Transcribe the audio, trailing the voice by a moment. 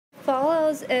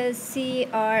follows is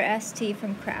C.r.e.s.t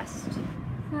from CREST.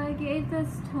 So I gave this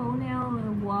toenail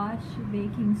a wash,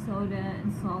 baking soda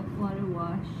and salt water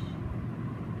wash.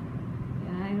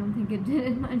 Yeah, I don't think it did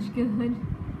it much good.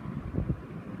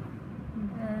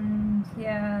 And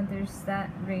yeah, there's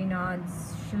that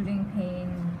Raynaud's shooting pain,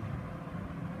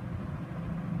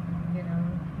 you know,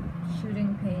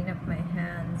 shooting pain up my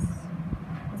hands.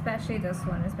 Especially this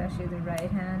one, especially the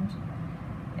right hand.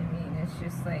 I mean, it's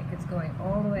just like, it's going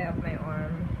all the way up my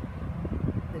arm.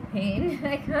 The pain,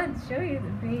 I can't show you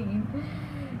the pain.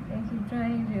 I keep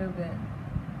trying to, but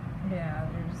yeah,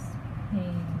 there's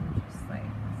pain, just like,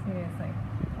 see, it's like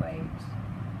white,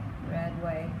 red,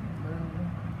 white, blue,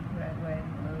 red, white,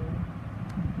 blue.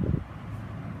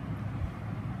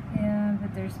 Yeah,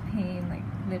 but there's pain, like,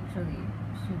 literally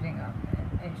shooting up.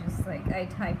 I just, like, I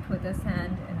typed with this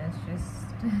hand, and it's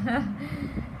just,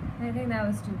 I think that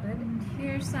was stupid.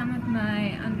 Here's some of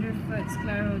my underfoot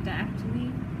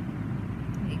sclerodactyly.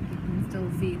 Like, you can still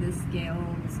see the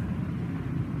scales.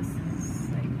 This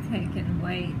is, like, thick and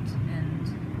white, and,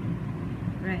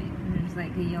 right, and there's,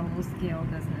 like, a yellow scale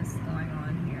business going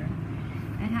on here.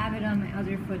 I have it on my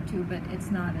other foot, too, but it's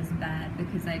not as bad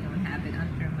because I don't have it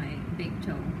under my big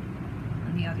toe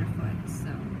on the other foot,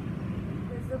 so.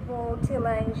 Visible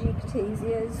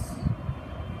telangiectasias,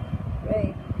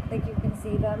 right, like you can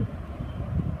see them.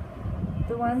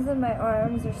 The ones in my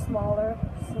arms are smaller,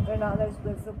 so they're not as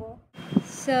visible.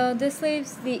 So this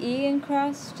leaves the E in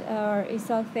CREST, or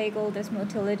esophageal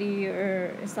dysmotility,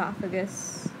 or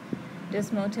esophagus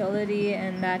dysmotility,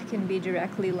 and that can be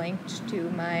directly linked to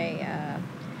my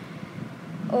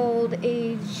old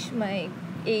age, my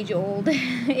age-old,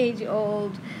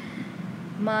 age-old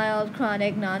mild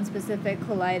chronic non-specific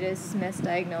colitis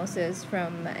misdiagnosis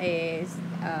from a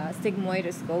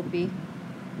sigmoidoscopy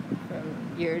from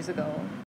years ago.